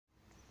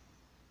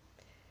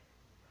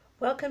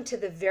Welcome to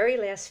the very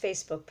last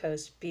Facebook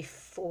post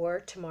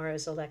before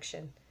tomorrow's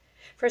election.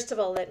 First of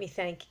all, let me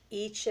thank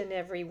each and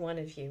every one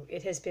of you.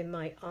 It has been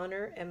my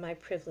honor and my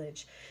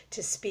privilege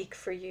to speak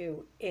for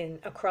you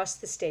across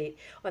the state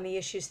on the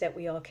issues that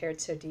we all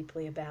cared so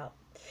deeply about.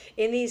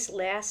 In these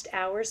last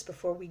hours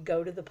before we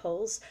go to the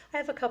polls, I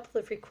have a couple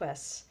of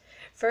requests.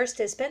 First,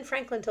 as Ben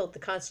Franklin told the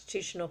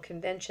Constitutional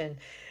Convention,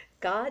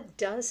 God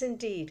does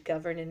indeed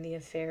govern in the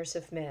affairs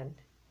of men.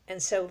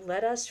 And so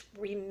let us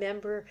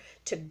remember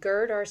to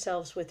gird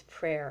ourselves with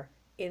prayer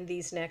in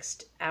these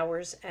next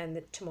hours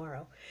and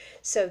tomorrow,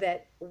 so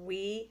that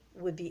we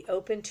would be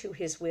open to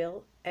His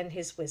will and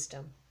His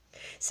wisdom.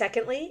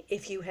 Secondly,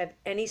 if you have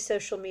any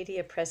social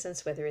media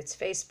presence, whether it's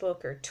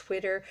Facebook or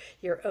Twitter,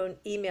 your own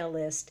email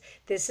list,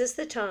 this is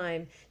the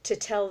time to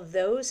tell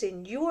those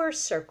in your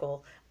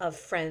circle of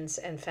friends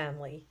and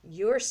family,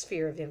 your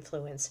sphere of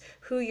influence,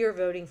 who you're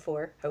voting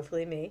for,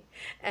 hopefully me,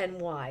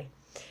 and why.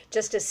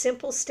 Just a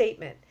simple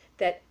statement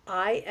that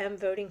I am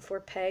voting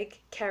for Peg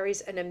carries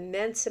an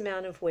immense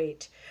amount of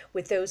weight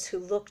with those who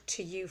look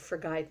to you for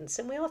guidance.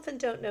 And we often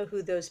don't know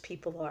who those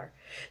people are.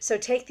 So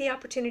take the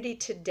opportunity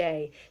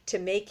today to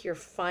make your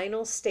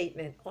final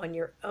statement on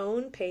your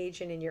own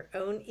page and in your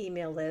own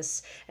email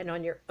lists and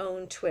on your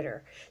own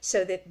Twitter,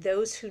 so that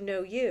those who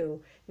know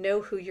you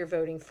know who you're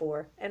voting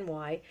for and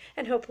why,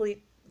 and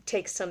hopefully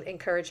take some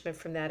encouragement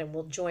from that and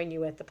will join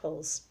you at the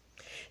polls.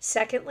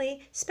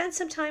 Secondly, spend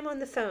some time on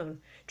the phone.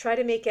 Try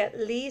to make at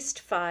least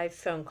 5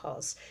 phone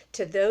calls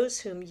to those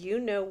whom you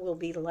know will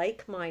be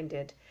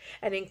like-minded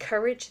and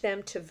encourage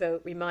them to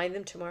vote. Remind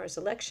them tomorrow's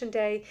election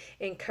day.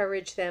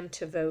 Encourage them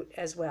to vote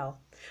as well.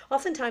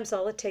 Oftentimes,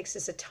 all it takes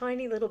is a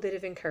tiny little bit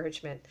of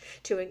encouragement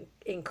to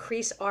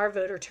increase our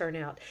voter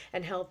turnout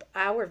and help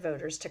our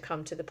voters to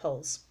come to the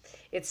polls.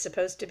 It's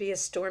supposed to be a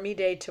stormy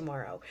day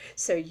tomorrow,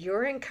 so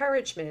your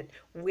encouragement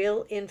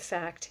will in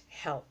fact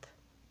help.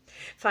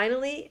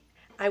 Finally,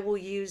 I will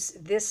use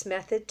this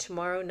method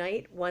tomorrow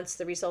night, once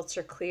the results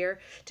are clear,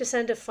 to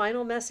send a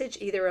final message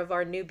either of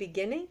our new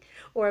beginning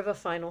or of a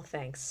final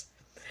thanks.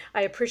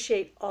 I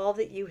appreciate all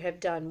that you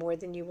have done, more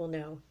than you will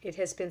know. It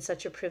has been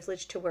such a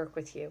privilege to work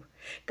with you.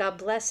 God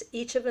bless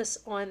each of us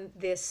on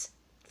this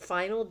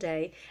final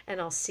day, and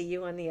I'll see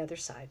you on the other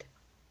side.